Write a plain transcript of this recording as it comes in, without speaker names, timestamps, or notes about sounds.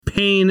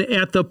pain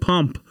at the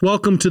pump.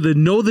 Welcome to the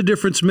Know the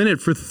Difference Minute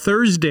for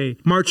Thursday,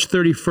 March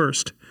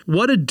 31st.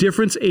 What a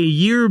difference a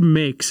year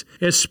makes,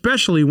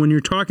 especially when you're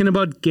talking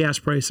about gas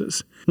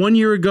prices. 1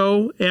 year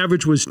ago,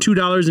 average was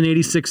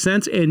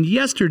 $2.86, and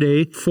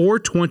yesterday,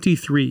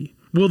 $4.23.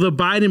 Will the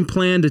Biden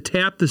plan to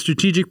tap the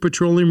Strategic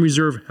Petroleum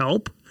Reserve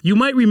help? You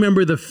might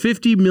remember the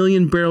 50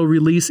 million barrel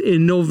release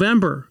in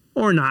November.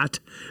 Or not.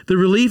 The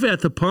relief at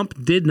the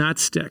pump did not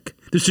stick.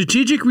 The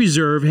Strategic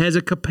Reserve has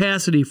a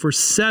capacity for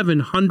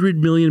 700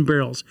 million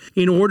barrels.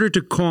 In order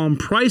to calm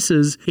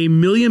prices,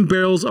 1 million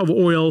barrels of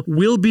oil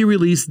will be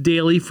released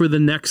daily for the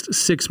next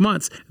 6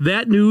 months.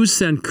 That news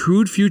sent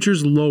crude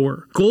futures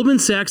lower. Goldman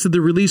Sachs said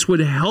the release would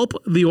help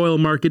the oil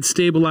market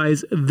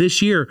stabilize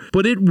this year,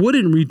 but it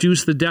wouldn't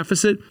reduce the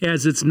deficit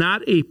as it's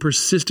not a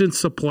persistent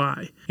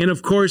supply. And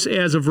of course,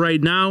 as of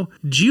right now,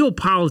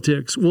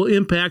 geopolitics will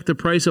impact the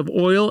price of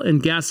oil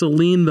and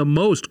gasoline the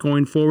most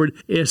going forward,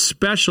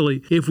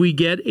 especially if we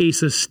get a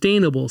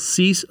sustainable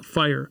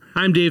ceasefire.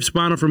 I'm Dave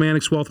Spano from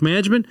Annex Wealth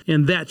Management,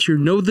 and that's your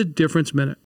Know the Difference Minute.